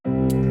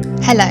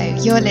Hello,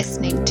 you're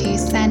listening to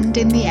Send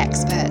in the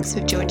Experts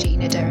with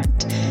Georgina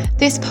Durrant.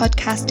 This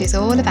podcast is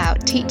all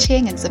about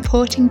teaching and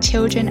supporting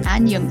children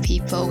and young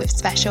people with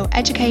special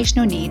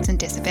educational needs and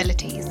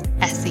disabilities,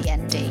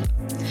 SEND.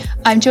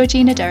 I'm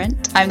Georgina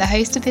Durrant. I'm the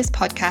host of this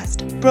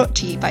podcast, brought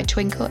to you by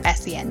Twinkle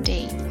SEND.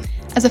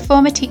 As a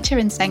former teacher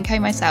in Senko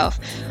myself,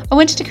 I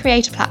wanted to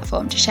create a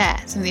platform to share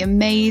some of the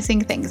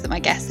amazing things that my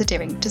guests are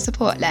doing to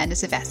support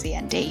learners with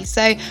SEND.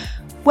 So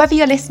whether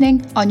you're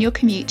listening on your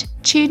commute,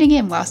 tuning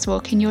in whilst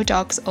walking your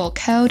dogs, or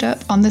curled up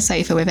on the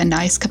sofa with a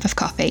nice cup of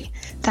coffee,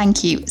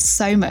 thank you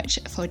so much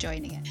for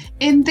joining us.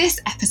 In this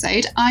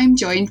episode, I'm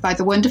joined by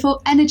the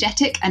wonderful,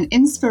 energetic and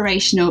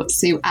inspirational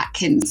Sue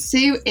Atkins.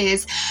 Sue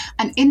is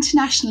an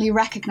internationally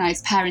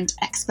recognised parent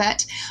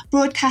expert,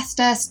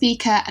 broadcaster,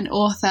 speaker and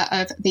author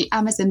of the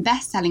Amazon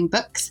best-selling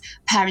books,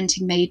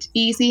 Parenting Made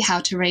Easy,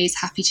 How to Raise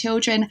Happy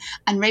Children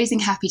and Raising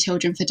Happy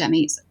Children for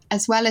Dummies,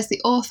 as well as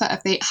the author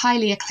of the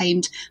highly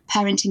acclaimed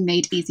Parenting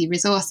Made Easy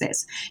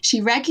resources.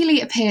 She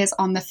regularly appears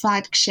on the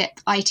flagship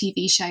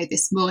ITV show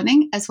This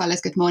Morning, as well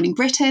as Good Morning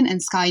Britain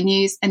and Sky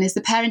News, and is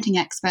the parenting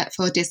expert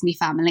for Disney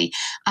Family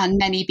and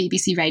many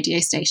BBC radio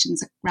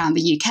stations around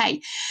the UK.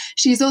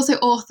 She is also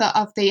author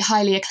of the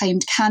highly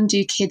acclaimed Can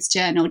Do Kids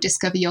journal,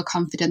 Discover Your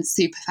Confidence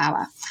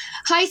Superpower.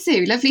 Hi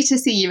Sue, lovely to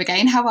see you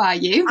again. How are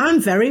you? I'm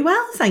very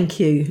well, thank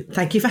you.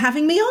 Thank you for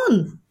having me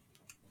on.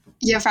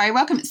 You're very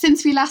welcome.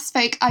 Since we last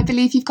spoke, I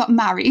believe you've got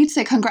married,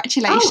 so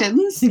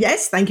congratulations. Oh,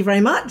 yes, thank you very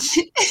much.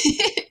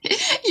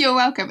 You're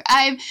welcome.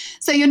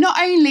 So you're not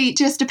only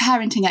just a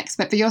parenting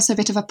expert, but you're also a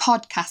bit of a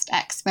podcast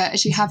expert,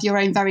 as you have your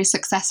own very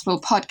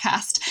successful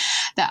podcast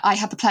that I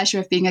had the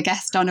pleasure of being a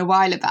guest on a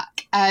while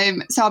back.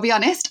 So I'll be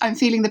honest, I'm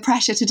feeling the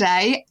pressure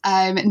today,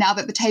 now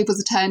that the tables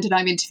are turned and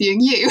I'm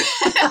interviewing you.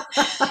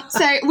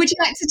 So would you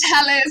like to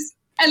tell us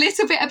a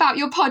little bit about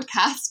your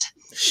podcast?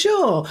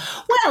 Sure.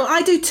 Well,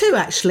 I do too,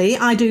 actually.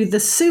 I do the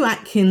Sue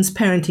Atkins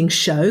Parenting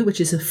Show, which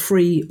is a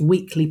free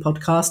weekly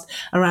podcast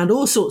around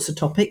all sorts of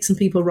topics. And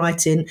people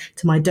write in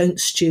to my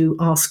Don't Stew,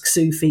 Ask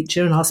Sue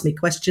feature and ask me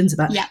questions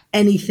about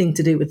anything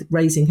to do with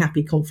raising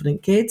happy,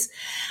 confident kids.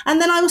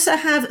 And then I also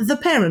have the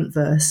Parent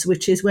Verse,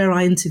 which is where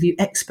I interview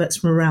experts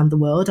from around the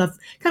world. I've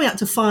coming up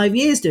to 5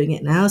 years doing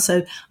it now.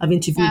 So I've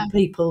interviewed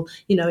people,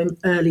 in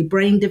early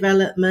brain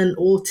development,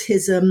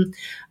 autism,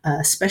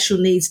 special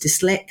needs,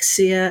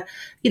 dyslexia,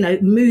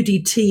 moody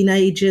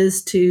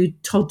teenagers to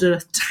toddler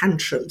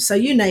tantrums. So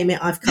you name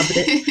it, I've covered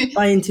it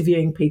by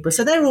interviewing people.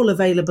 So they're all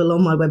available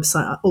on my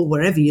website or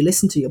wherever you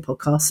listen to your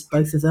podcasts,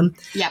 both of them,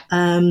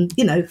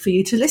 for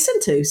you to listen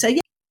to.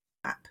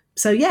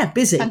 So,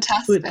 busy.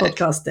 Fantastic. With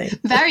podcasting.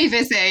 Very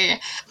busy.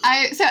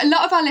 So a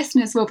lot of our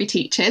listeners will be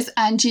teachers,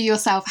 and you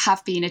yourself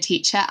have been a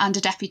teacher and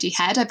a deputy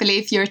head. I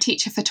believe you're a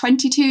teacher for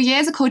 22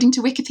 years, according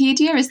to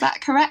Wikipedia. Is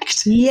that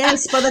correct?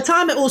 Yes. By the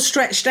time it all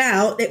stretched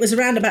out, it was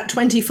around about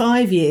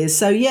 25 years.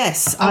 So,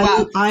 yes,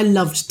 I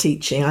loved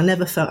teaching. I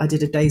never felt I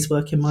did a day's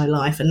work in my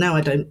life, and now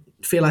I don't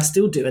feel I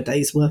still do a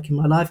day's work in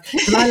my life.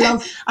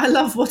 And I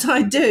love what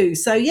I do.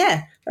 So,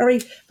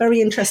 very, very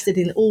interested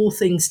in all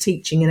things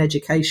teaching and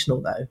educational,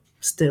 though.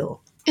 Still.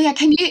 Yeah,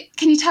 can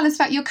you tell us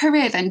about your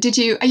career then?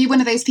 Are you one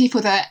of those people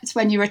that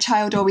when you were a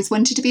child always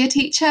wanted to be a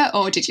teacher,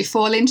 or did you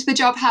fall into the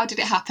job? How did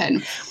it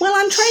happen? Well,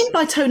 I'm trained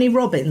by Tony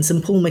Robbins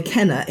and Paul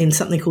McKenna in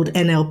something called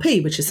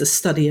NLP, which is the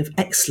study of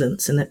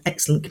excellence and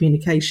excellent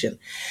communication.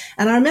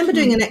 And I remember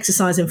doing an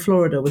exercise in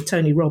Florida with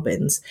Tony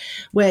Robbins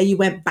where you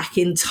went back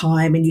in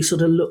time and you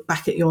sort of look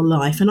back at your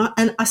life. And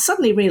I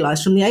suddenly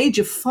realised from the age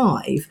of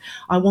 5,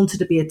 I wanted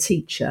to be a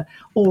teacher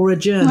or a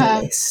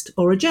journalist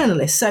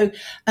So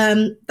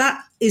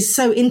that is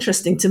so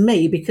interesting to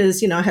me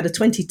because, I had a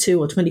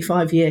 22 or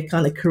 25 year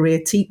kind of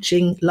career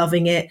teaching,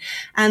 loving it.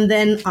 And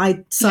then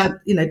I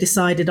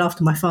decided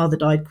after my father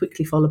died,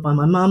 quickly followed by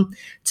my mum,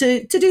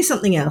 to do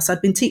something else.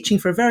 I'd been teaching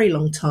for a very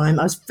long time.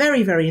 I was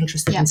very, very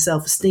interested in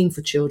self-esteem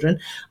for children.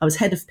 I was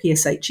head of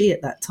PSHE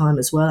at that time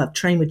as well. I've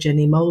trained with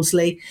Jenny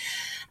Molesley.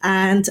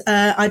 And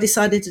I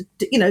decided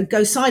to,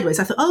 go sideways.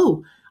 I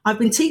thought, I've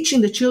been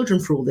teaching the children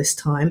for all this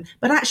time,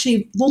 but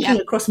actually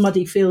walking across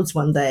muddy fields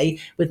one day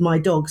with my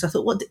dogs, I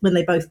thought, when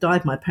they both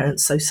died, my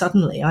parents, so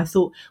suddenly, I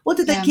thought, what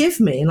did they give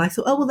me? And I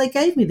thought, they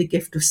gave me the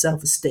gift of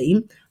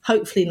self-esteem,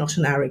 hopefully not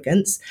an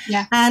arrogance.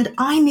 Yeah. And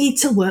I need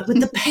to work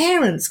with the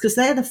parents because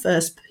they're the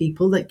first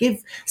people that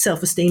give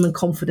self-esteem and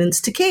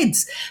confidence to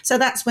kids. So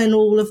that's when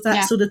all of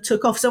that sort of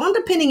took off. So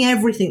underpinning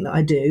everything that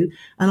I do,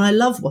 and I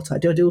love what I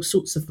do all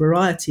sorts of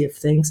variety of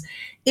things,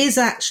 is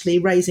actually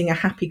raising a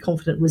happy,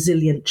 confident,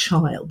 resilient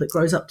child that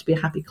grows up to be a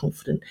happy,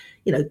 confident,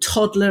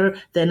 toddler,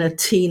 then a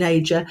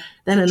teenager,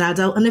 then an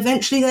adult, and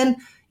eventually then,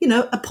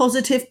 a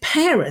positive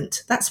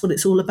parent. That's what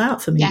it's all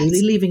about for me,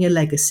 really, leaving a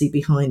legacy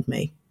behind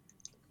me.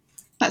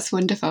 That's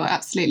wonderful.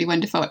 Absolutely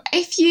wonderful.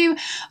 If you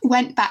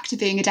went back to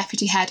being a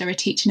deputy head or a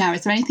teacher now,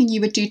 is there anything you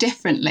would do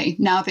differently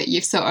now that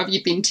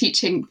you've been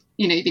teaching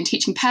you've been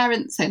teaching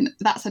parents and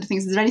that sort of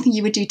things. Is there anything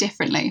you would do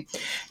differently?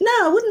 No,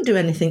 I wouldn't do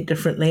anything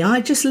differently.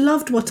 I just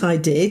loved what I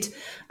did.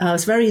 I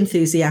was very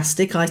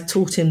enthusiastic. I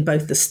taught in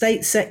both the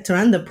state sector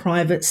and the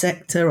private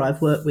sector.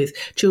 I've worked with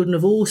children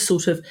of all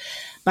sort of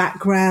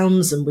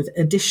backgrounds and with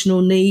additional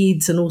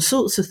needs and all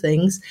sorts of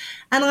things.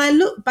 And I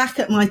look back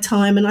at my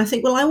time and I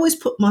think, well, I always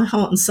put my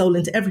heart and soul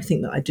into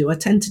everything that I do. I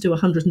tend to do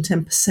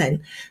 110%.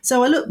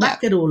 So I look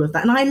back at all of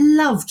that and I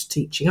loved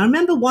teaching. I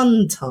remember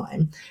one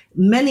time,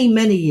 many,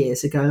 many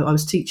years ago, I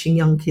was teaching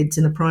young kids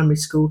in a primary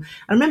school.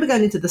 I remember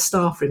going into the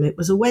staff room. It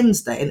was a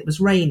Wednesday and it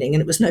was raining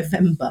and it was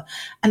November.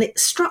 And it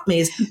struck me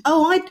as,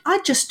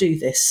 I'd just do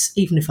this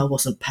even if I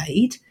wasn't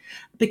paid,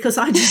 because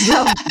I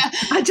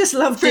just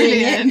love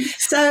doing it.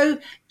 So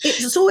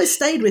it's always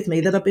stayed with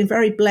me that I've been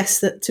very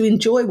blessed to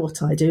enjoy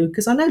what I do,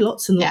 because I know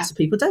lots and lots of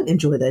people don't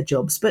enjoy their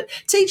jobs. But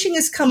teaching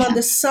has come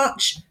under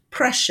such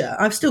pressure.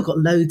 I've still got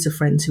loads of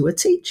friends who are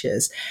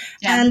teachers.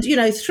 And,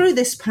 through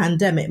this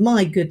pandemic,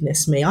 my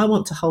goodness me, I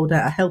want to hold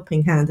out a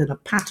helping hand and a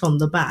pat on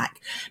the back,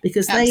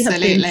 because they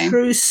have been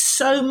through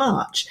so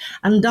much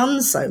and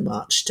done so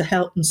much to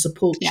help and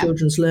support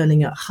children's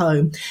learning at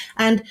home.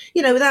 And,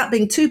 without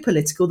being too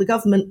political, the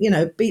government,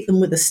 beat them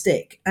with a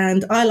stick.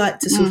 And I like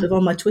to sort of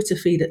on my Twitter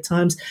feed at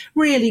times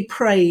really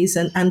praise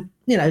and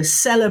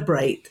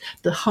celebrate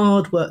the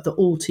hard work that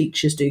all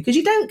teachers do, because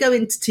you don't go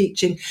into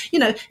teaching,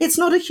 it's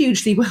not a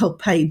hugely well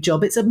paid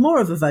job. It's more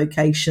of a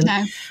vocation.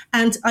 No.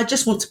 And I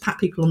just want to pat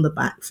people on the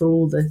back for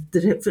all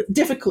the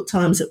difficult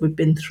times that we've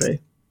been through.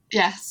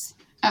 Yes,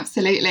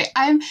 absolutely.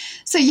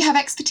 So you have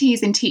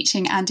expertise in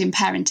teaching and in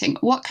parenting.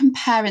 What can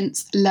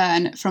parents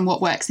learn from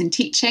what works in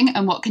teaching,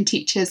 and what can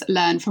teachers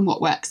learn from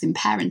what works in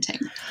parenting?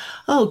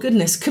 Oh,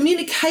 goodness.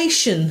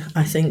 Communication,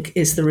 I think,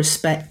 is the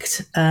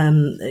respect,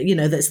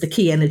 that's the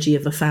key energy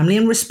of a family,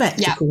 and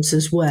respect, of course,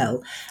 as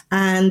well.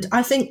 And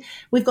I think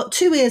we've got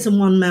 2 ears and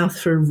 1 mouth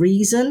for a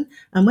reason.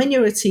 And when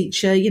you're a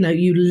teacher,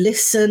 you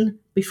listen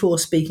before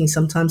speaking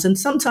sometimes. And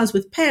sometimes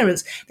with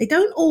parents, they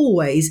don't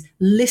always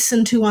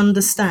listen to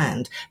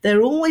understand.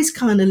 They're always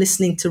kind of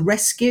listening to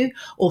rescue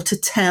or to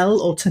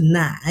tell or to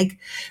nag.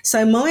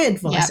 So my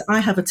advice, I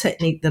have a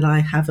technique that I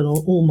have in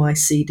all my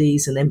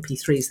CDs and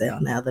MP3s,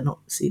 they're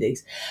not CDs,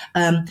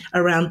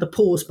 around the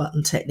pause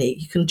button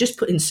technique. You can just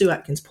put in Sue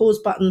Atkins pause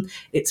button.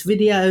 It's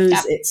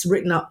videos, it's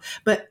written up,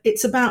 but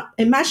it's about,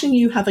 imagine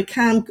you have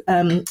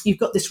you've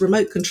got this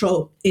remote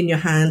control in your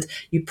hand.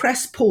 You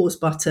press pause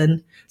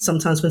button.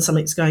 Sometimes when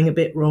something's going a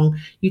bit wrong,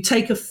 you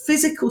take a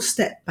physical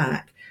step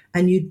back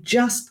and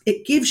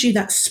it gives you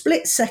that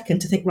split second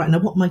to think, right, now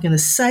what am I going to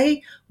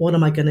say? What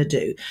am I going to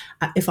do?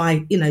 If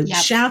I,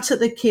 shout at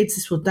the kids,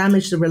 this will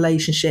damage the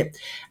relationship.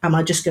 Am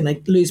I just going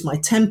to lose my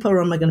temper,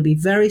 or am I going to be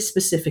very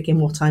specific in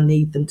what I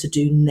need them to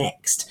do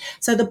next?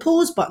 So the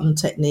pause button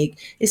technique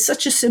is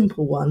such a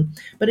simple one,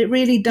 but it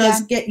really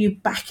does get you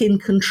back in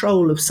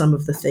control of some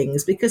of the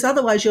things, because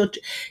otherwise you're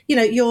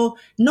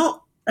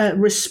not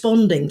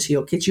responding to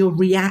your kids, you're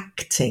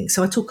reacting.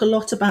 So I talk a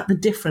lot about the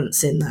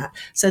difference in that,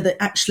 so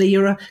that actually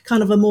you're a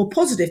kind of a more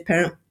positive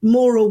parent,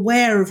 more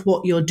aware of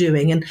what you're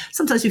doing. And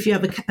sometimes if you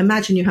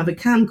imagine you have a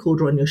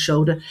camcorder on your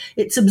shoulder,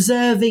 it's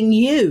observing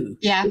you,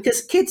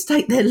 because kids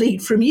take their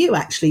lead from you,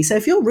 actually. So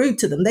if you're rude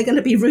to them, they're going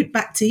to be rude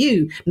back to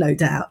you, no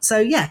doubt.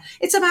 So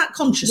it's about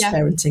conscious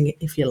parenting,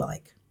 if you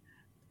like.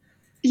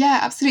 Yeah,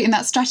 absolutely. And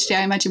that strategy,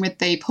 I imagine, with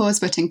the pause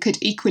button could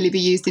equally be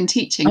used in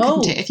teaching,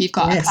 couldn't it? If you've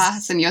got a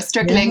class and you're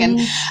struggling and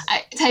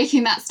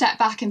taking that step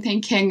back and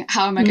thinking,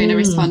 how am I going to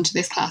respond to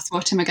this class?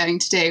 What am I going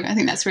to do? I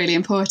think that's really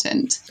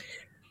important.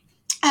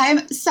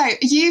 So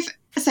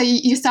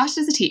you started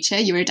as a teacher,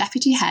 you were a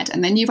deputy head,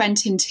 and then you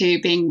went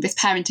into being this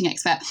parenting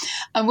expert.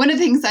 And one of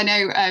the things I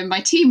know my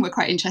team were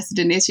quite interested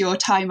in is your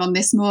time on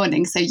This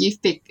Morning. So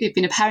you've been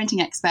a parenting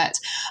expert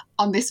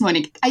on This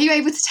Morning. Are you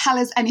able to tell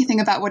us anything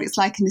about what it's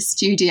like in the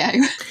studio?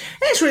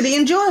 It's really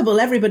enjoyable.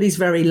 Everybody's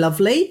very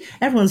lovely.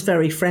 Everyone's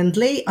very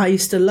friendly. I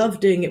used to love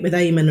doing it with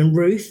Eamon and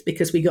Ruth,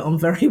 because we got on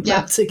very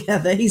well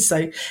together. He's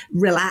so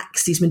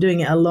relaxed. He's been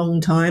doing it a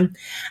long time.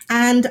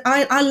 And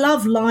I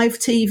love live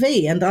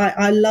TV, and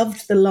I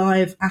loved the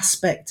live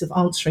aspect of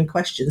answering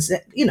questions.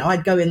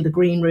 I'd go in the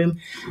green room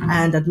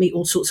and I'd meet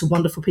all sorts of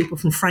wonderful people,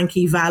 from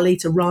Frankie Valli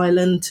to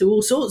Ryland to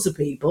all sorts of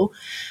people.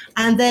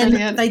 And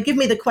then they'd give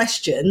me the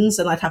questions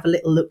and I'd have a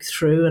little look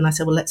through, and I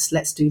said, well,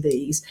 let's do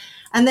these.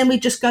 And then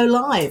we'd just go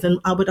live and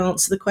I would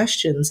answer the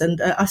questions,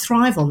 and I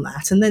thrive on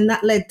that. And then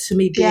that led to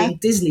me being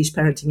Disney's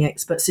parenting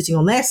expert, sitting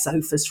on their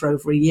sofas for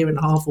over a year and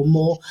a half or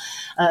more,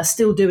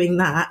 still doing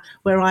that,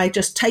 where I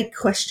just take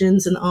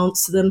questions and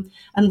answer them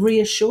and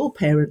reassure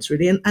parents,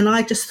 really. And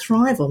I just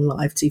thrive on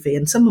live TV.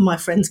 And some of my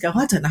friends go,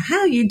 I don't know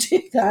how you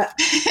do that.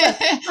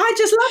 I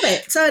just love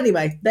it. So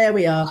anyway, there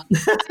we are.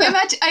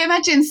 I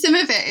imagine some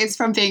of it is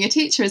from being a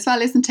teacher as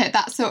well, isn't it?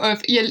 That sort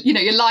of,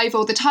 you're live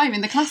all the time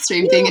in the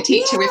classroom being a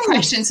teacher with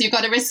questions. You've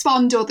got to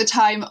respond all the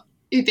time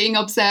you're being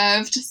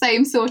observed,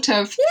 same sort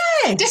of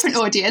Yes. different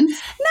audience.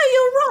 No,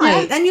 you're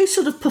right. Yeah. And you're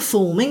sort of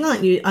performing,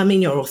 aren't you? I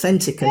mean, you're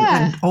authentic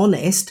and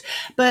honest.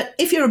 But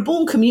if you're a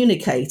born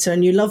communicator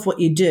and you love what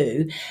you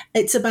do,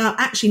 it's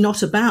actually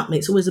not about me.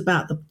 It's always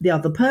about the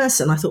other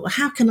person. I thought, well,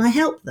 how can I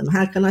help them?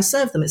 How can I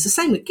serve them? It's the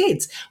same with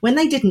kids. When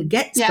they didn't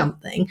get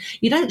something,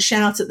 you don't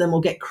shout at them or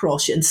get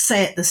cross and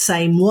say it the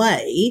same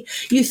way.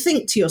 You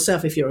think to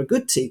yourself, if you're a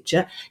good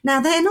teacher,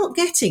 now they're not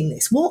getting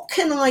this. What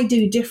can I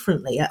do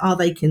differently? Are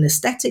they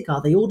kinesthetic?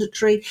 Are they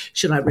auditory?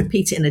 Should I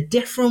repeat it in a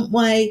different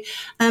way?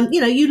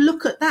 You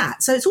look at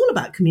that. So it's all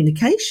about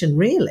communication,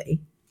 really.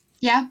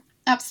 Yeah,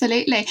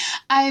 absolutely.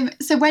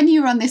 So when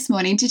you were on this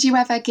morning, did you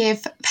ever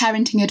give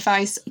parenting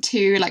advice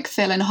to like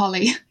Phil and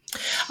Holly?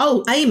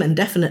 Oh, Eamon,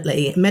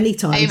 definitely, many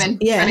times. Eamon,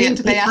 yeah, did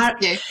they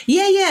ask you?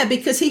 Yeah,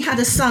 because he had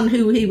a son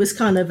who he was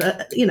kind of,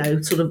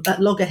 sort of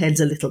at loggerheads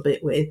a little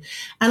bit with.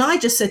 And I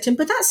just said to him,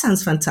 but that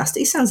sounds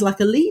fantastic. He sounds like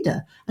a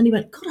leader. And he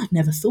went, God, I'd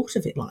never thought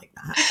of it like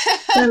that.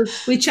 So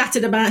we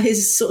chatted about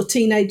his sort of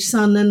teenage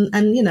son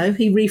and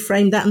he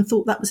reframed that and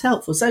thought that was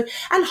helpful. So,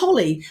 and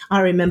Holly,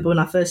 I remember when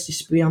I first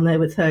used to be on there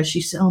with her,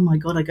 she said, oh my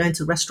God, I go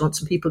into restaurants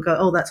and people go,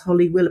 oh, that's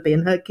Holly Willoughby.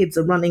 And her kids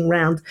are running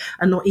around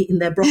and not eating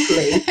their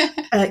broccoli.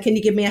 Can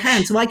you give me a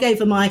hand? So I gave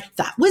her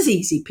that was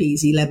easy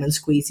peasy lemon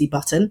squeezy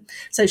button.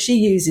 So she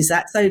uses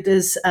that. So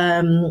does,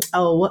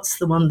 what's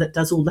the one that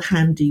does all the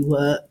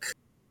handiwork?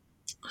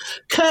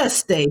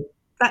 Kirsty.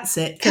 That's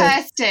it.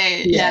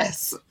 Kirsty,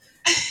 yes.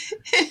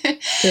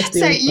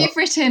 So you've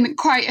written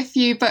quite a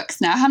few books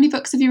now. How many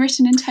books have you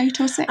written in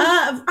total?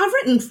 I've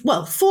written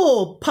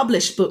 4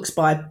 published books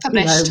by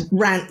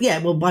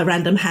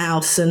Random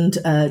House and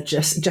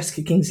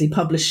Jessica Kingsley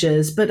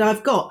Publishers, but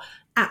I've got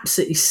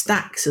absolutely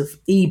stacks of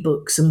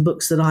ebooks and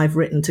books that I've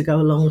written to go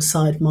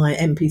alongside my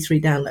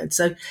MP3 download.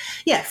 So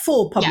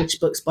 4 published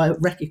books by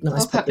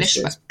recognised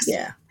publishers.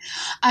 Yeah.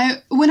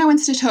 One I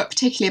wanted to talk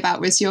particularly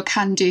about was your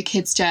Can Do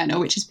Kids Journal,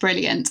 which is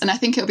brilliant. And I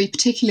think it'll be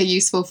particularly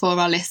useful for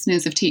our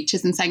listeners of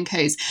teachers and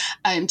Senkos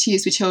to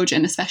use with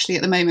children, especially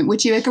at the moment.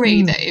 Would you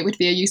agree that it would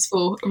be a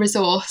useful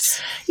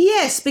resource?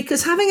 Yes,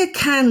 because having a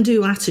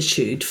can-do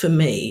attitude for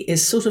me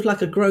is sort of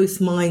like a growth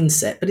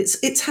mindset, but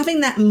it's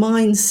having that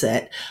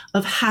mindset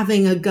of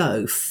having a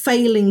go,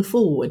 failing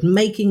forward,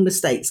 making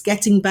mistakes,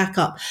 getting back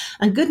up.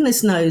 And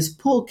goodness knows,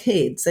 poor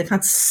kids, they've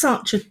had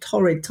such a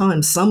torrid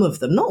time, some of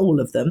them, not all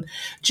of them,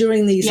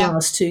 during these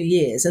last 2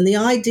 years. And the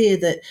idea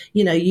that,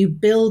 you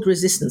build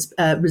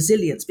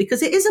resilience,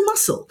 because it is a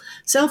muscle,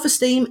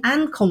 self-esteem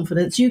and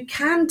confidence, you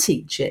can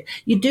teach it.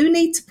 You do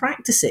need to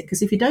practice it,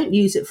 because if you don't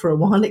use it for a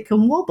while, it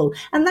can wobble.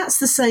 And that's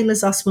the same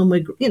as us when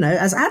we're,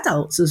 as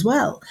adults as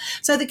well.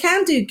 So the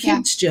Can Do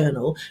Kids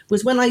Journal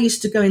was when I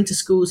used to go into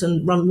schools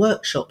and run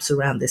workshops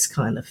around this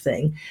kind of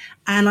thing.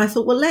 And I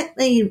thought, well, let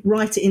me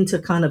write it into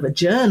kind of a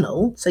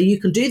journal so you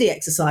can do the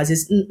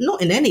exercises, not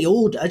in any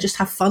order, just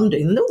have fun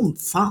doing them. They're all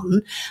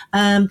fun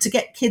to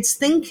get kids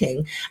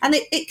thinking. And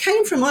it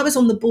came from, I was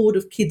on the board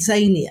of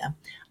Kidsania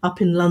up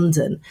in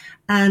London.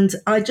 And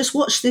I just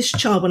watched this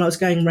child when I was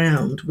going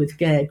round with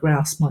Gare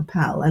Grouse, my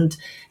pal. And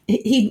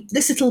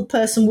this little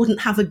person wouldn't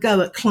have a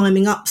go at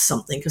climbing up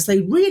something because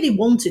they really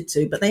wanted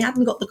to, but they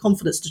hadn't got the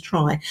confidence to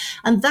try.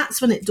 And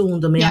that's when it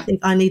dawned on me. I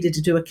think I needed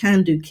to do a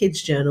Can Do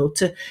Kids Journal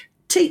to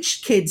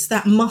teach kids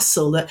that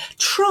muscle, that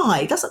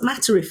try. Doesn't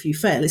matter if you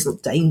fail. It's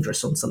not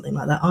dangerous on something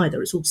like that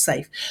either. It's all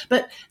safe.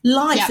 But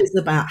life is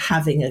about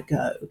having a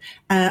go.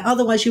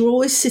 Otherwise, you're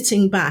always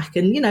sitting back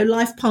and,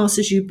 life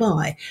passes you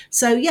by.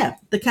 So,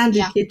 the Can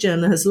Do Kid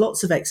Journal has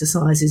lots of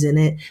exercises in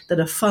it that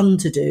are fun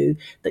to do,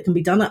 that can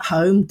be done at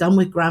home, done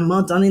with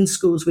grandma, done in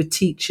schools with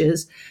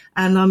teachers.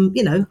 And,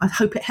 I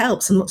hope it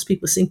helps. And lots of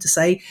people seem to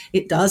say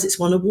it does. It's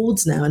won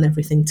awards now and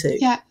everything too.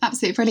 Yeah,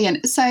 absolutely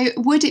brilliant. So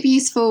would it be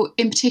useful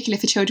in particular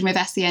for children with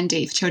SEND,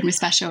 for children with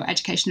special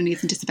educational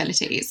needs and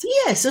disabilities?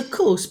 Yes, of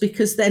course,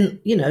 because then,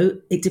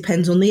 it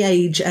depends on the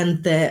age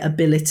and their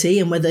ability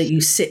and whether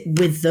you sit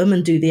with them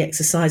and do the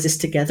exercises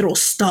together or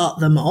start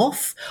them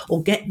off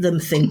or get them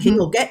thinking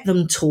or get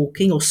them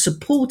talking or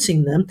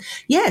supporting them.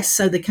 Yes,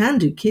 so the Can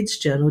Do Kids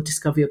Journal,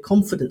 Discover Your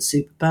Confidence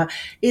Superpower,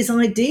 is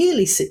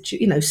ideally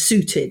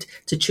suited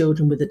to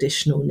children with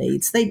additional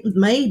needs. They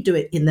may do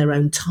it in their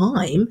own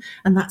time,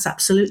 and that's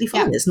absolutely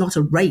fine. It's not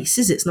a race,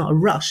 is it? It's not a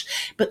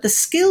rush. But the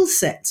skill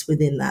sets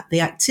within that,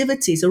 the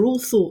activities are all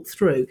thought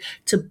through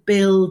to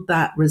build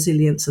that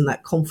resilience and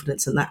that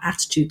confidence and that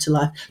attitude to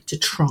life to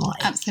try.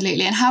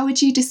 Absolutely. And how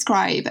would you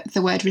describe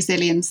the word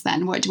resilience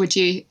then?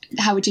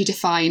 How would you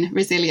define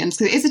resilience?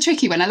 Because it is a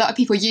tricky one. A lot of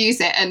people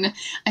use it and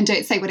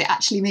don't say what it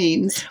actually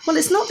means. Well,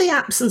 it's not the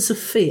absence of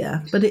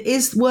fear, but it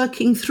is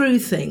working through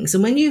things.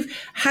 And when you've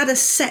had a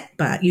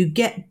setback, you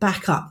get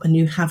back up and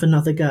you have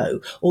another go,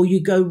 or you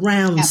go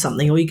round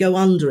something, or you go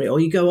under it, or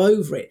you go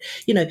over it.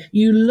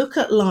 You look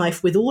at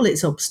life with all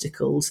its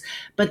obstacles,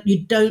 but you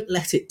don't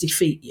let it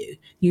defeat you.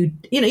 You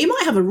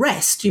might have a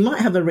rest, you might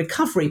have a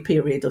recovery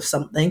period of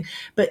something,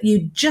 but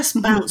you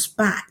just bounce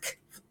back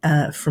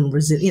from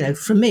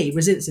for me,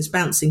 resilience is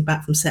bouncing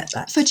back from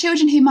setbacks. For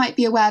children who might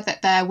be aware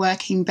that they're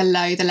working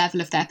below the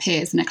level of their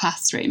peers in a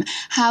classroom,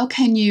 how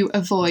can you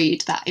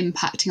avoid that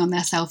impacting on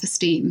their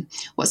self-esteem?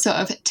 What sort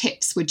of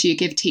tips would you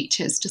give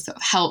teachers to sort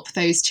of help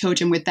those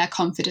children with their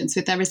confidence,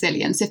 with their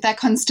resilience, if they're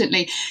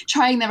constantly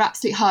trying their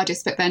absolute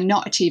hardest but they're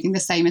not achieving the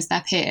same as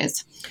their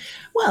peers?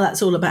 Well,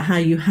 that's all about how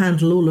you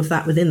handle all of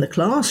that within the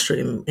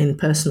classroom in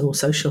personal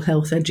social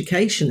health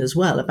education as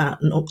well,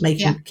 about not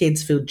making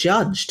kids feel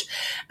judged.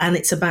 And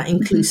it's about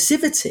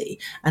inclusivity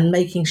and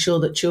making sure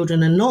that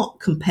children are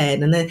not compared.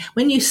 And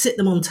when you sit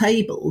them on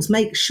tables,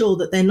 make sure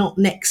that they're not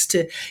next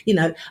to,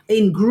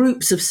 in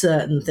groups of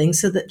certain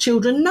things so that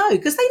children know,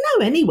 because they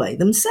know anyway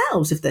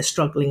themselves if they're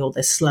struggling or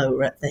they're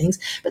slower at things.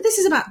 But this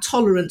is about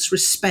tolerance,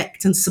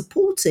 respect and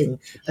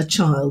supporting a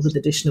child with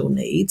additional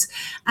needs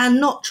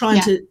and not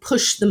trying to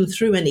push them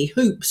through any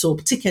hoops or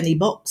tick any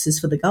boxes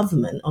for the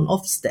government on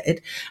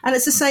Ofsted. And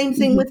it's the same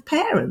thing with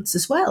parents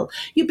as well.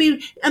 You'd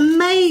be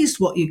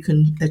amazed what you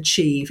can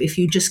achieve if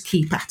you just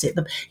keep at it.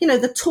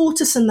 The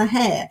tortoise and the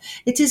hare.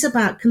 It is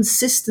about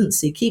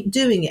consistency. Keep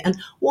doing it. And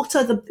what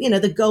are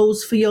the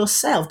goals for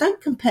yourself? Don't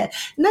compare.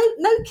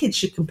 No kids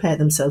should compare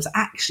themselves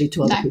actually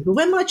to other people.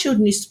 When my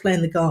children used to play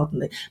in the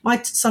garden,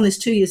 my son is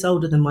 2 years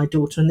older than my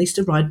daughter and they used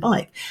to ride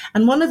bike.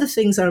 And one of the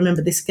things I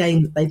remember this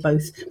game that they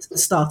both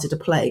started to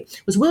play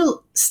was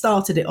Will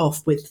started it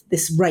off with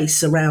this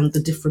race around the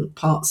different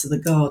parts of the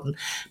garden,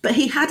 but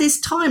he had his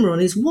timer on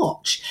his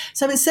watch.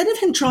 So instead of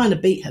him trying to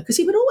beat her, because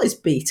he would always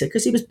beat her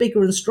because he was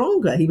bigger and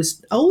stronger, he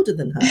was older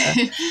than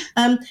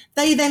her,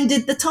 they then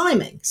did the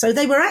timing. So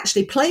they were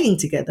actually playing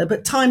together,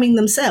 but timing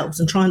themselves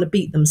and trying to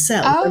beat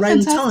themselves their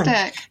own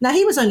time. Now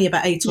he was only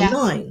about 8 or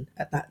 9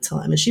 at that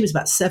time, and she was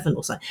about 7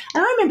 or so.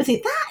 And I remember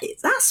thinking,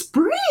 that's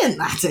brilliant,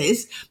 that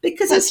is,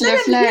 because instead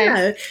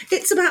of,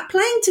 it's about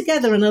playing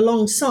together and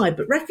alongside,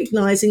 but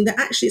recognising that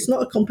actually it's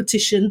not a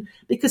competition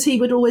because he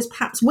would always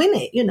perhaps win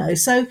it,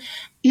 So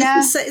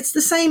it's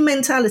the same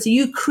mentality.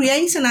 You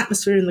create an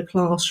atmosphere in the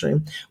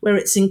classroom where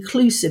it's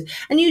inclusive.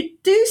 And you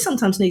do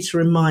sometimes need to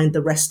remind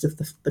the rest of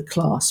the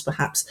class,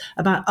 perhaps,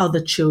 about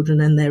other children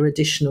and their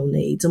additional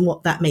needs and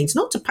what that means.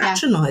 Not to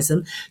patronise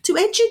them, to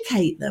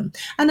educate them.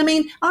 And I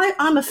mean,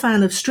 I'm a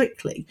fan of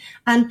Strictly.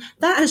 And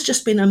that has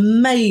just been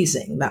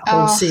amazing, that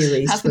whole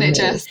series. Hasn't it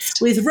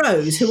just? With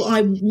Rose, who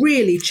I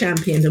really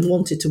championed and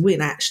wanted to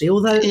win, actually.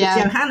 Although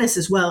Johannes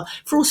as well,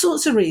 for all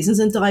sorts of reasons,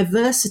 and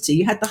diversity.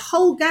 You had the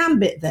whole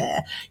gambit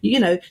there.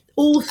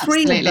 All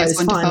three of those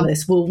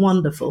finalists were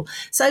wonderful.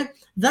 So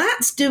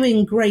that's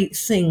doing great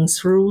things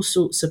for all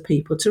sorts of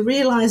people, to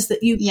realise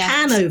that you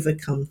can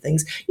overcome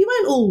things. You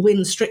won't all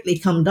win Strictly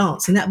Come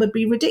Dancing. That would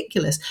be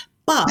ridiculous.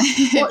 But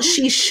what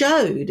she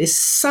showed is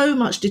so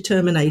much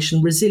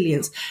determination,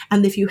 resilience.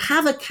 And if you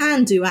have a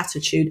can-do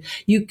attitude,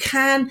 you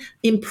can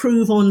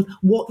improve on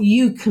what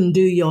you can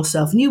do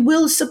yourself. And you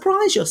will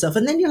surprise yourself.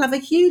 And then you'll have a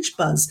huge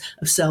buzz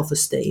of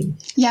self-esteem.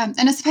 Yeah.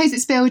 And I suppose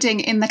it's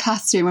building in the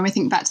classroom. When we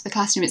think back to the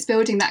classroom, it's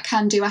building that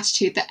can-do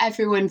attitude that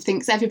everyone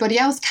thinks everybody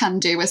else can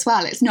do as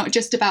well. It's not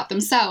just about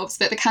themselves,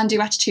 but the can-do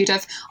attitude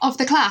of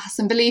the class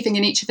and believing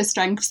in each of the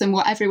strengths and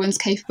what everyone's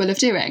capable of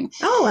doing.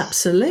 Oh,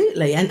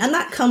 absolutely. And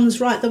that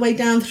comes right the way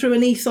down through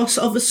an ethos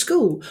of a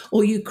school,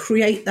 or you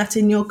create that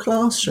in your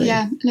classroom.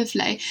 Yeah,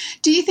 lovely.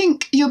 Do you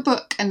think your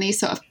book and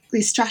these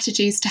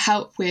strategies to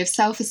help with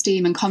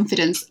self-esteem and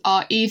confidence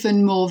are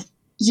even more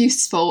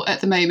useful at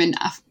the moment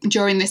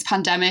during this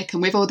pandemic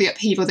and with all the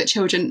upheaval that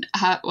children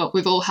have,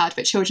 we've all had,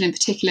 but children in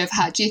particular have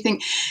had? Do you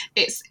think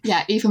it's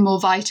even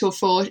more vital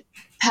for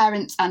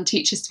parents and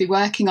teachers to be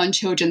working on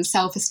children's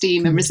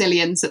self-esteem and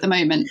resilience at the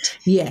moment?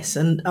 Yes,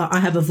 and I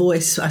have a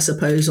voice, I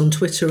suppose, on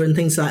Twitter and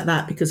things like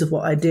that because of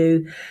what I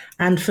do.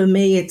 And for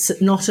me, it's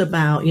not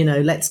about,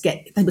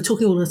 they were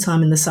talking all the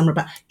time in the summer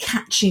about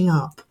catching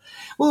up.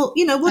 Well,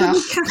 what are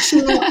we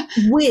catching up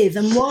with,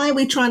 and why are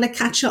we trying to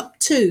catch up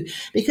to?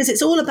 Because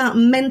it's all about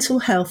mental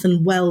health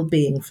and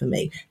well-being for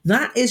me.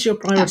 That is your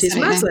priority. It's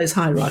Maslow's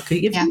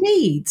hierarchy of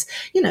needs.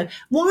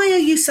 Why are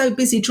you so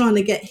busy trying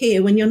to get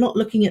here when you're not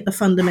looking at the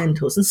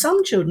fundamentals? And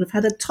some children have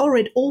had a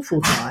torrid,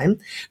 awful time.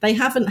 They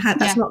haven't had,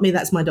 that's not me,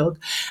 that's my dog.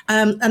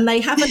 And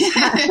they haven't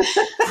had,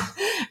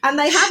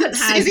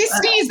 Is he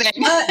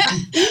sneezing?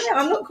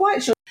 I'm not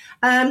quite sure.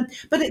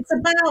 But it's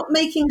about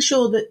making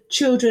sure that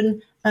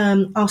children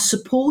are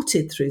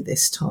supported through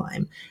this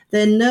time.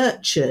 They're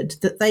nurtured,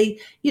 that they,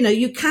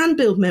 you can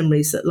build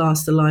memories that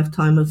last a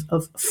lifetime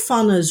of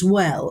fun as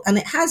well. And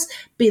it has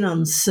been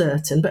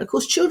uncertain, but of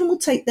course children will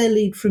take their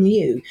lead from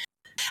you.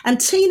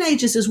 And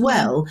teenagers as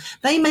well,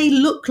 they may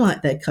look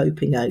like they're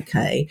coping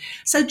okay.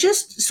 So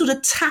just sort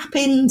of tap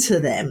into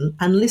them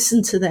and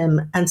listen to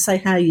them and say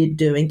how you're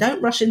doing.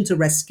 Don't rush into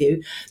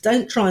rescue.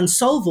 Don't try and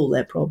solve all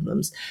their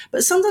problems.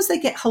 But sometimes they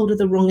get hold of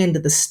the wrong end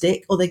of the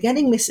stick, or they're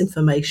getting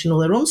misinformation,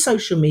 or they're on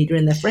social media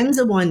and their friends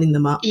are winding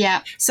them up.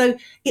 Yeah. So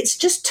it's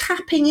just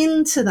tapping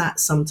into that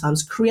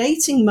sometimes,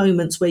 creating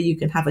moments where you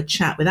can have a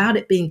chat without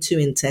it being too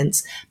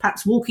intense,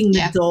 perhaps walking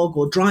the dog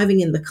or driving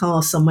in the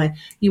car somewhere.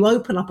 You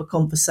open up a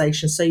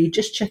conversation So you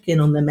just check in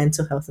on their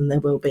mental health and their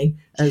well-being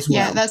as well.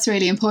 Yeah, that's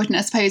really important.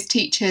 I suppose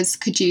teachers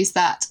could use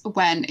that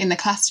when in the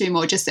classroom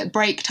or just at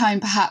break time,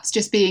 perhaps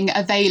just being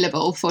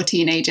available for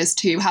teenagers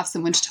to have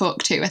someone to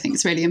talk to. I think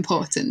it's really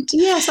important.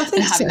 Yes, I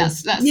think and having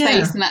so. that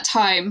space and that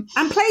time.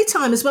 And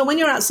playtime as well. When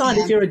you're outside,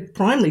 if you're a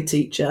primary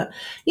teacher,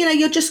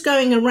 you're just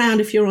going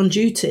around if you're on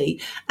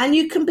duty, and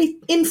you can be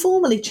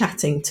informally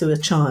chatting to a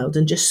child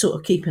and just sort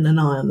of keeping an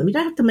eye on them. You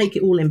don't have to make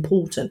it all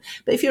important.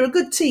 But if you're a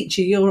good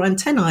teacher, your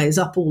antennae is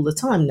up all the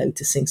time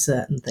noticing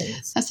certain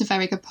things. That's a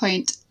very good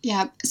point.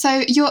 Yeah.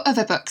 So your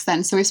other books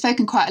then, so we've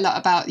spoken quite a lot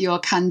about your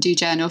Can-Do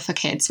journal for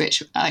kids,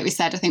 which, like we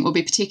said, I think will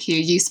be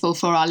particularly useful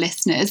for our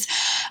listeners.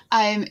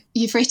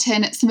 You've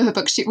written some other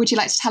books. Would you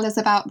like to tell us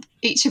about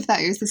each of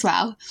those as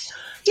well?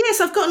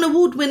 Yes, I've got an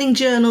award-winning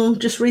journal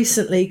just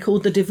recently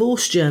called the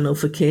Divorce Journal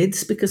for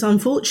Kids, because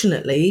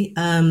unfortunately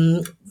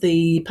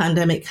the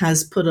pandemic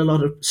has put a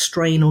lot of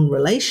strain on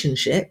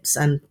relationships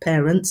and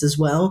parents as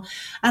well.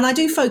 And I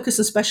do focus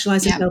and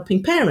specialise in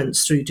helping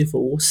parents through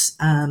divorce,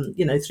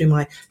 through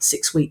my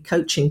 6-week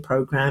coaching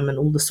program and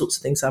all the sorts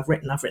of things I've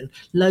written. I've written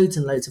loads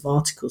and loads of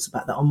articles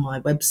about that on my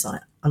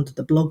website under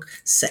the blog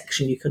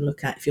section you can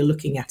look at if you're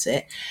looking at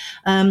it.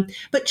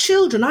 But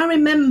children, I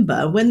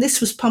remember when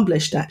this was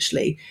published,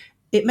 actually,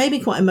 it made me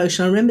quite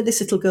emotional. I remember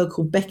this little girl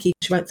called Becky.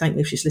 She won't thank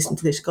me if she's listening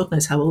to this. God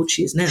knows how old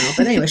she is now.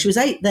 But anyway, she was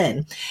 8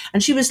 then.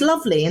 And she was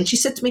lovely. And she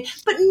said to me,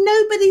 but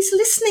nobody's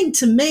listening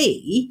to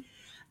me.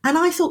 And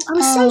I thought, I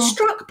was so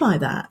struck by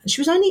that. She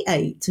was only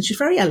 8 and she's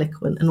very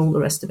eloquent and all the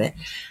rest of it.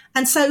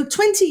 And so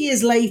 20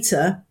 years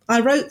later,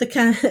 I wrote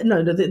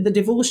the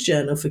Divorce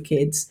Journal for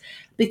Kids,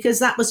 because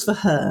that was for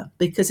her,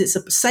 because it's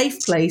a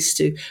safe place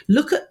to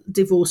look at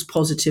divorce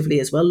positively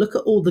as well, look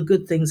at all the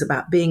good things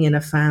about being in a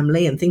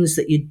family and things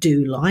that you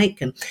do like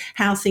and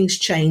how things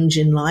change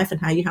in life and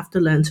how you have to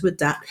learn to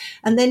adapt.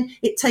 And then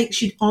it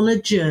takes you on a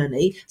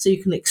journey so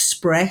you can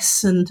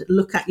express and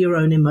look at your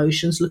own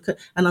emotions, look at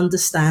and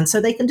understand. So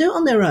they can do it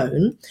on their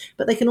own,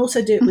 but they can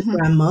also do it with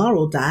grandma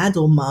or dad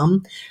or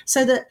mum,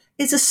 so that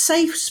it's a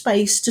safe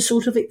space to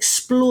sort of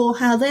explore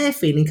how they're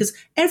feeling, because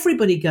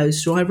everybody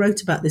goes through, I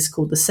wrote about this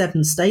called the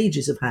 7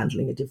 stages of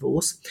handling a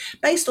divorce,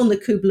 based on the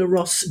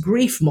Kubler-Ross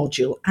grief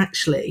module,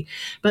 actually.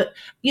 But,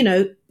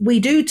 we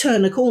do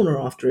turn a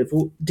corner after a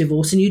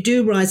divorce and you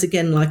do rise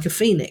again like a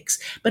phoenix.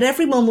 But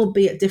everyone will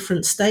be at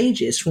different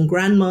stages, from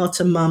grandma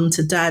to mum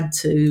to dad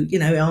to,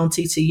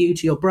 auntie to you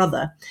to your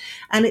brother.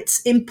 And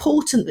it's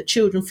important that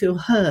children feel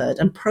heard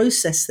and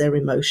process their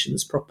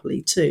emotions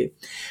properly too.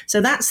 So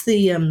that's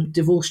the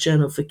Divorce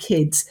Journal for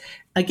Kids.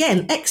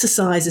 Again,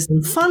 exercises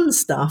and fun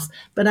stuff,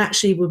 but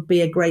actually would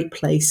be a great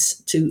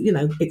place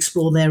to,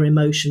 explore their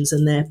emotions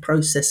and their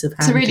process of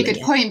handling it. It's a really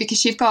good point,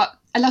 because you've got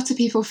a lot of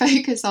people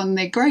focus on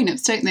the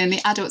grown-ups, don't they, and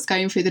the adults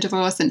going through the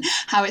divorce and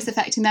how it's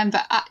affecting them.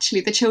 But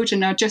actually the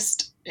children are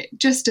just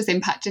as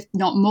impacted, if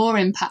not more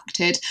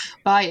impacted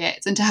by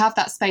it. And to have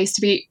that space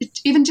to be,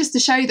 even just to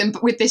show them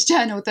with this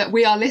journal, that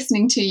we are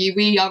listening to you,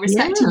 we are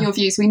respecting your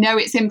views, we know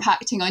it's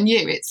impacting on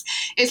you.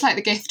 It's like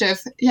the gift of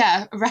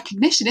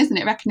recognition, isn't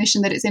it?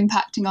 Recognition that it's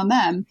impacting on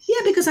them.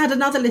 Yeah, because I had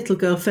another little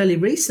girl fairly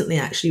recently,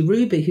 actually,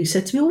 Ruby, who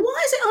said to me, well,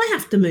 why is it I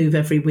have to move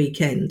every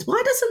weekend? Why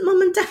doesn't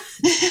mum and dad?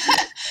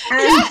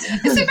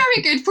 It's a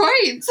very good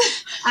point.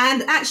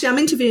 And actually, I'm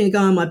interviewing a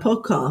guy on my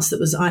podcast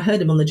I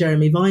heard him on the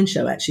Jeremy Vine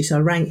show, actually.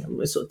 So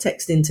I sort of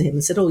texted into him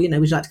and said, would you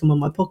like to come on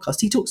my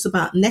podcast? He talks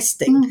about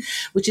nesting,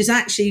 which is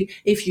actually,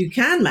 if you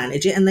can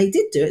manage it, and they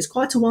did do it, it's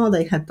quite a while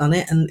they had done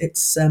it, and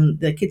it's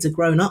their kids are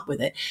grown up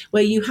with it,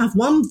 where you have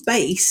one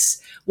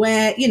base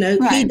where,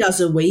 he does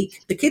a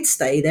week, the kids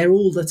stay there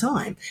all the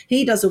time.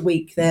 He does a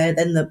week there,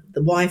 then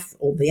the wife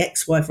or the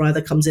ex-wife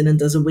rather comes in and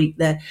does a week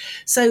there.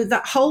 So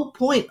that whole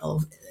point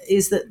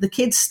is that the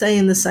kids stay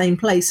in the same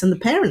place and the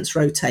parents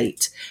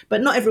rotate,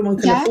 but not everyone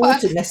can afford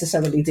to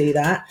necessarily do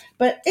that.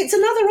 But it's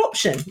another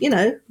option,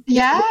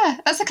 Yeah,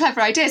 that's a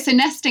clever idea. So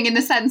nesting in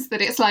the sense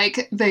that it's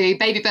like the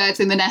baby birds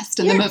in the nest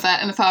and the mother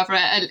and the father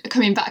are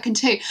coming back in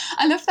two.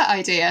 I love that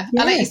idea.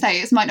 Yeah. Like you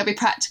say, it might not be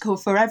practical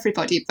for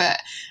everybody, but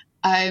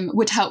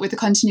would help with the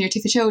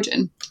continuity for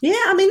children.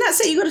 Yeah, I mean, that's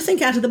it. You've got to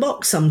think out of the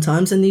box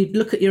sometimes, and you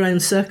look at your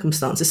own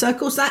circumstances. So, of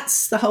course,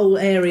 that's the whole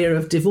area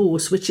of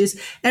divorce, which is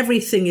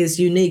everything is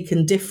unique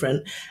and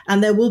different,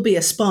 and there will be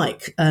a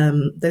spike.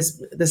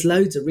 There's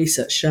loads of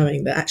research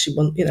showing that actually,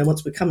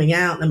 once we're coming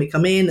out, and then we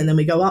come in, and then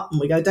we go up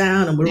and we go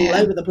down, and we're all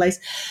over the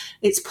place.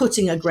 It's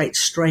putting a great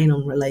strain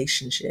on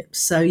relationships.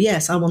 So,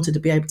 yes, I wanted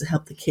to be able to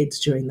help the kids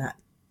during that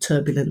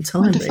turbulent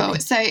time. Wonderful. Really.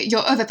 So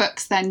your other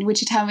books then,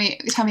 would you tell me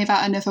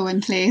about another one,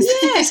 please?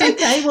 Yes,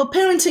 okay. Well,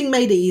 Parenting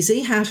Made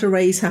Easy, How to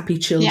Raise Happy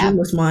Children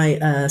was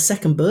my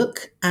second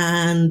book,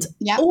 and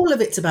all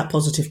of it's about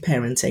positive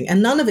parenting,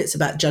 and none of it's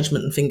about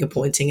judgment and finger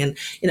pointing. And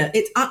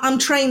I'm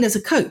trained as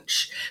a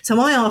coach,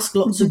 so I ask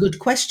lots of good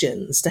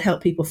questions to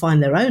help people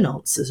find their own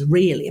answers,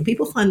 really. And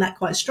people find that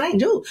quite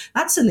strange. Oh,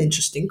 that's an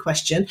interesting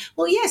question.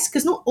 Well, yes,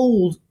 because not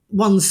all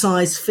one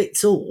size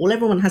fits all.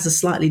 Everyone has a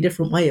slightly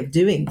different way of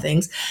doing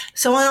things.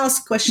 So I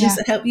ask questions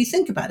that help you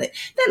think about it.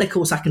 Then, of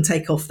course, I can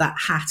take off that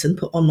hat and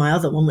put on my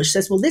other one, which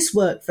says, well, this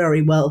worked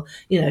very well,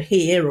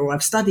 here, or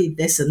I've studied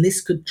this and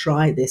this could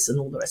try this and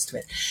all the rest of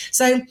it.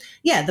 So,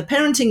 yeah, the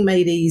Parenting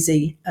Made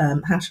Easy,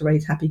 How to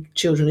Raise Happy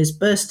Children is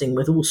bursting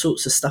with all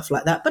sorts of stuff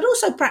like that, but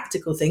also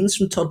practical things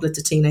from toddler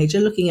to teenager,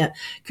 looking at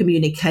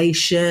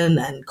communication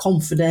and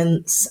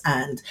confidence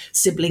and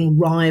sibling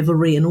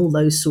rivalry and all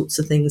those sorts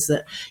of things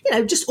that,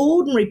 just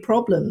ordinary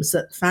problems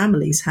that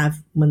families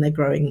have when they're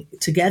growing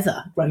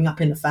up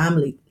in a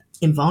family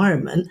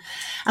environment.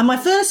 And my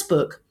first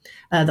book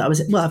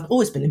I've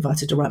always been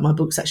invited to write my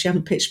books, actually. I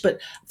haven't pitched, but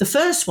the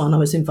first one I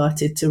was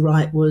invited to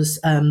write was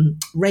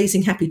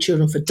Raising Happy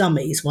Children for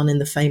Dummies, one in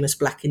the famous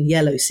Black and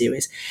Yellow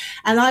series.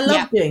 And I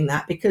love doing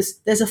that because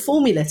there's a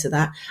formula to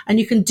that, and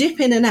you can dip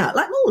in and out,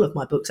 like all of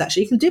my books,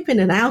 actually. You can dip in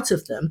and out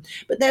of them,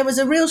 but there was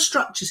a real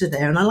structure to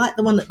there. And I like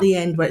the one at the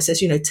end where it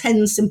says,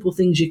 10 simple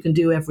things you can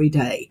do every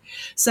day.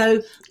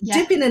 So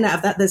dip in and out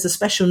of that. There's a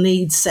special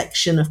needs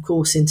section, of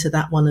course, into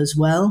that one as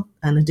well,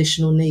 an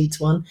additional needs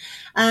one,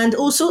 and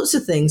all sorts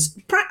of things.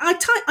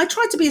 I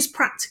try to be as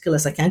practical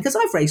as I can because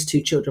I've raised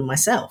 2 children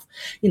myself.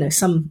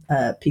 Some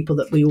people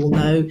that we all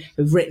know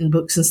who've written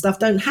books and stuff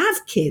don't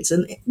have kids.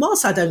 And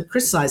whilst I don't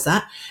criticise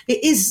that,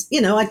 it is,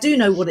 I do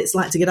know what it's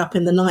like to get up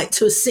in the night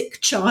to a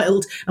sick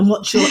child and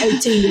watch your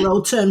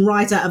 18-year-old turn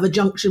right out of a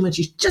junction when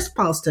she's just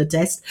passed her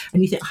test.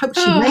 And you think, hope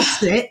she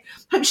makes it.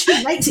 Hope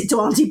she makes it to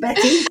Auntie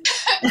Betty.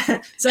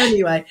 So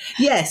anyway,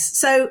 yes.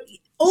 So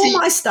all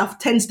my stuff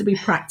tends to be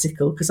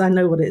practical because I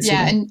know what it's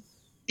about. And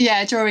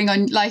drawing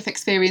on life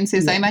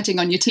experiences, I imagine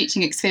on your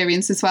teaching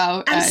experience as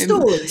well. And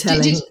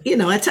storytelling.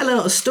 I tell a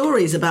lot of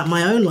stories about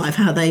my own life,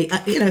 how they,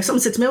 someone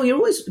said to me, you've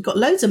always got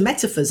loads of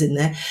metaphors in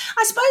there.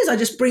 I suppose I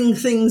just bring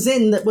things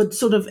in that would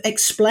sort of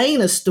explain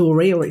a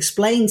story or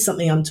explain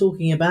something I'm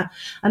talking about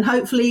and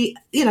hopefully,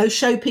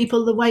 show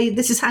people the way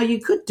this is how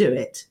you could do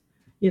it.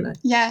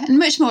 Yeah, and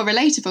much more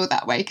relatable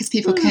that way because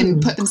people can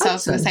put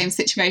themselves in the same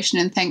situation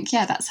and think,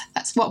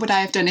 that's what would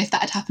I have done if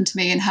that had happened to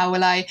me, and how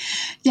will I,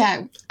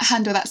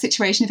 handle that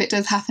situation if it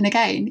does happen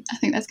again. I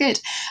think that's good.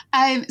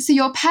 So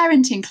your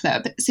parenting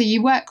club, so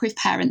you work with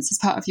parents as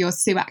part of your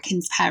Sue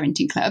Atkins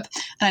parenting club,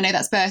 and I know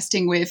that's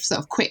bursting with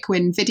sort of quick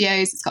win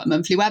videos. It's got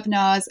monthly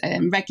webinars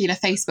and regular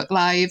Facebook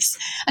lives.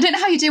 I don't know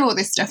how you do all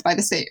this stuff, by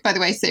the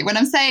way, Sue. When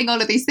I'm saying all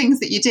of these things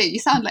that you do, you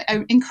sound like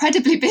an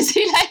incredibly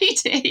busy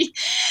lady.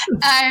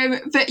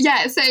 But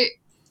so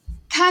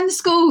can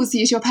schools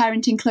use your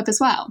parenting club as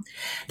well?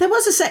 There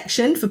was a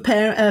section for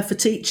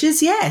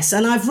teachers, yes.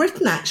 And I've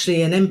written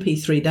actually an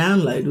MP3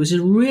 download, which is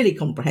really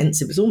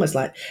comprehensive. It's almost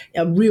like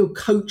a real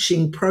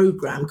coaching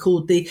program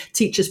called the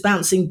Teachers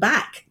Bouncing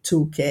Back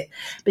Toolkit,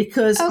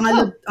 because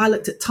I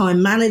looked at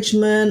time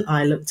management,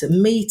 I looked at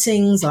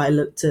meetings, I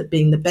looked at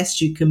being the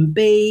best you can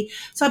be.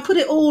 So I put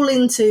it all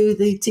into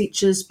the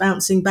Teachers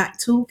Bouncing Back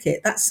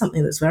Toolkit. That's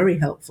something that's very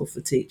helpful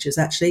for teachers,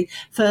 actually.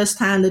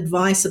 First-hand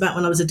advice about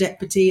when I was a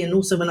deputy and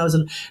also when I was,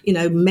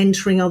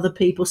 mentoring other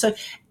people. So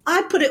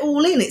I put it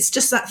all in. It's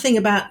just that thing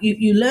about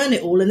you learn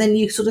it all and then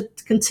you sort of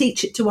can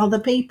teach it to other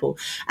people.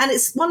 And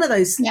it's one of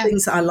those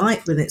things that I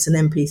like with it's an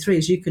MP3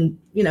 is you can,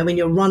 when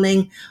you're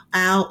running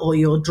out or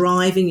you're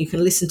driving, you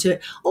can listen to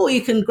it, or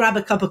you can grab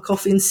a cup of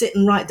coffee and sit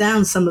and write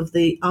down some of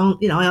the, I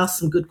asked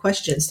some good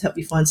questions to help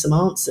you find some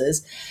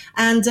answers.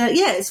 And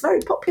it's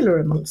very popular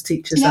amongst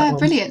teachers. Yeah,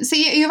 brilliant. So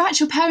your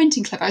actual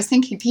parenting club, I was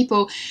thinking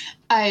people,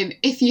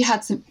 if you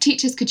had some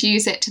teachers could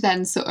use it to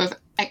then sort of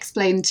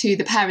explain to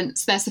the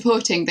parents they're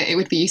supporting that it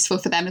would be useful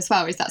for them as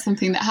well. Is that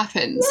something that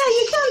happens? Yeah,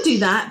 you can do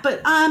that. But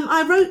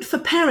I wrote for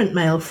Parent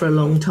Mail for a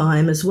long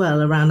time as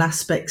well around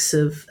aspects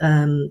of,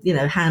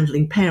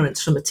 handling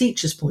parents from a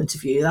teacher's point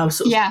of view. I was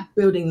sort of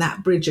building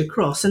that bridge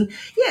across. And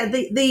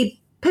the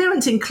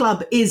parenting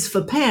club is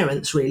for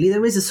parents, really.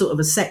 There is a sort of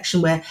a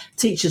section where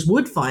teachers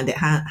would find it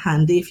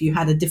handy if you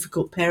had a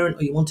difficult parent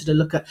or you wanted to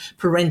look at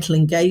parental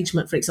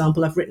engagement, for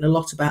example. I've written a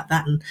lot about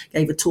that and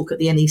gave a talk at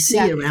the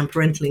NEC around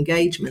parental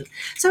engagement.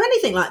 So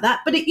anything like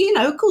that. But,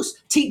 of course,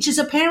 teachers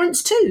are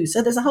parents too.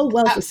 So there's a whole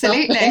wealth of stuff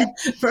there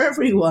for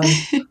everyone.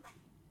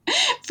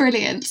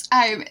 Brilliant.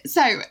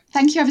 So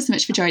thank you ever so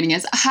much for joining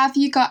us. Have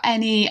you got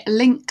any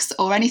links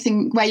or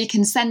anything where you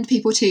can send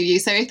people to you?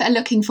 So if they're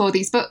looking for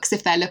these books,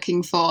 if they're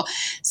looking for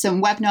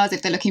some webinars,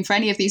 if they're looking for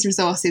any of these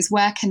resources,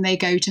 where can they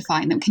go to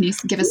find them? Can you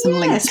give us some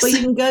links? Well, you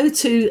can go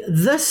to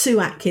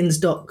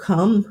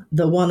thesueatkins.com,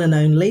 the one and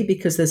only,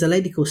 because there's a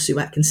lady called Sue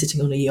Atkins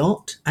sitting on a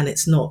yacht and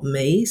it's not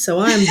me. So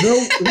I am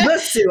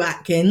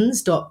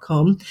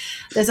thesueatkins.com.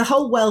 There's a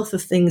whole wealth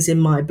of things in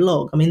my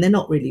blog. I mean, they're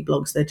not really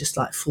blogs. They're just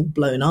like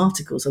full-blown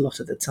articles a lot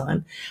of the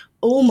time.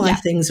 All my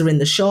things are in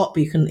the shop.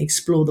 You can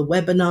explore the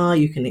webinar,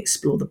 you can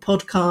explore the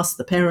podcast,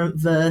 the parent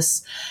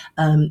verse.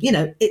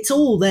 It's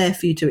all there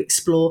for you to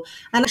explore.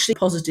 And actually,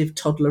 Positive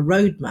Toddler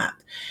Roadmap,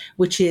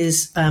 which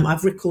is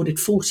I've recorded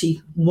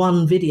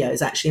 41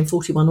 videos actually and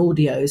 41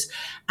 audios,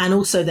 and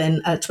also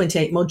then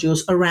 28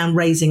 modules around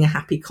raising a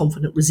happy,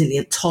 confident,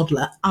 resilient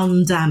toddler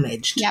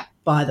undamaged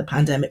by the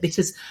pandemic,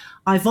 because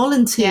I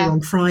volunteer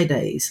on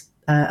Fridays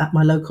at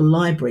my local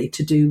library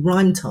to do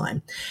rhyme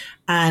time.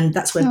 And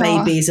that's where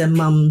babies and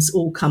mums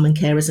all come, and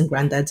carers and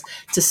granddads,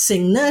 to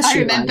sing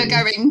nursery rhymes.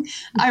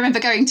 I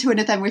remember going to one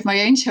of them with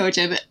my own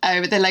children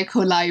at the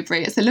local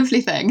library. It's a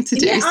lovely thing to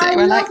do. So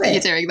I like that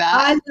you're doing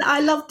that.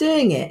 I love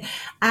doing it.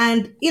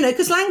 And,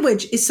 because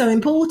language is so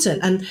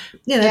important. And,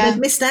 they've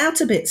missed out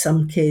a bit,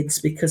 some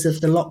kids, because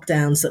of the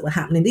lockdowns that were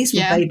happening. These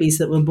were babies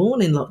that were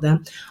born in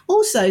lockdown.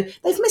 Also,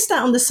 they've missed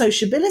out on the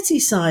sociability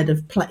side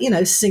of,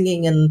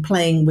 singing and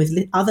playing with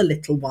other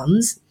little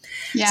ones.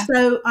 Yeah.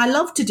 So I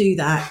love to do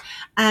that.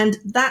 And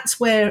that's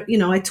where,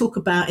 I talk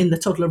about in the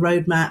Toddler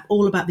Roadmap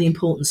all about the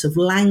importance of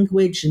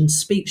language and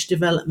speech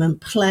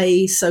development,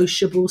 play,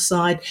 sociable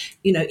side,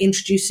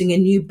 introducing a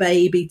new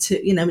baby to,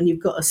 when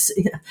you've got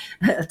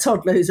a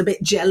toddler who's a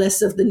bit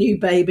jealous of the new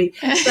baby.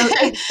 So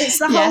it's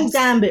the whole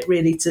gambit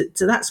really. To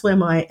that's where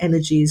my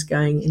energy is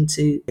going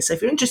into. So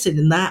if you're interested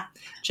in that,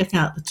 check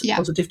out the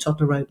Positive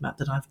Toddler Roadmap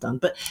that I've done.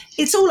 But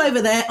it's all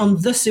over there on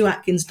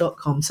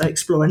thesueatkins.com. So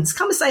explore and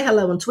come and say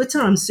hello on Twitter.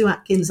 I'm Sue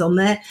Atkins on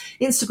there.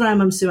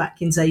 Instagram, I'm Sue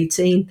Atkins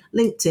 18.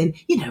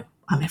 LinkedIn,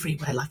 I'm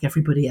everywhere like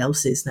everybody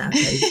else is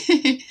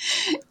nowadays.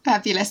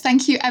 Fabulous.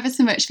 Thank you ever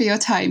so much for your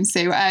time,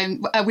 Sue.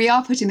 We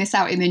are putting this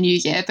out in the new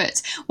year,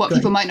 but what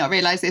people might not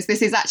realise is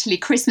this is actually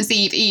Christmas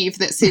Eve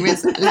that Sue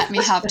has let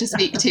me have to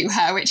speak to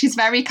her, which is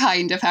very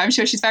kind of her. I'm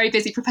sure she's very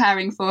busy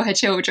preparing for her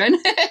children.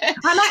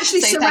 I'm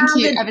actually surrounded.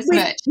 Thank you ever so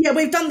much. Yeah,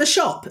 we've done the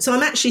shop, so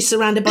I'm actually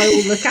surrounded by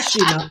all the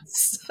cashew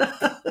nuts.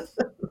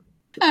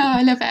 Oh,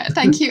 I love it.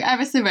 Thank you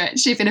ever so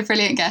much. You've been a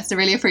brilliant guest. I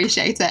really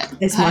appreciate it.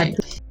 It's my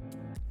pleasure.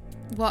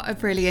 What a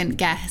brilliant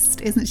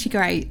guest. Isn't she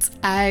great?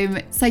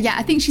 I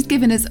think she's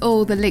given us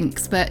all the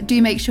links, but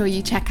do make sure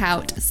you check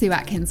out Sue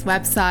Atkins'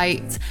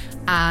 website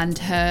and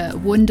her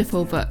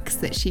wonderful books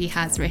that she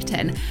has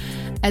written,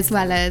 as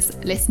well as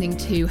listening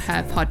to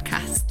her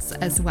podcasts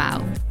as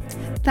well.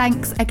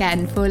 Thanks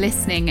again for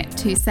listening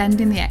to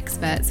Send in the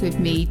Experts with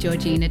me,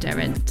 Georgina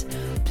Durrant.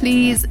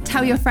 Please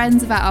tell your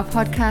friends about our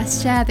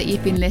podcast, share that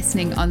you've been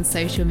listening on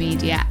social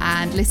media,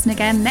 and listen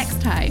again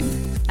next time.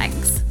 Thanks.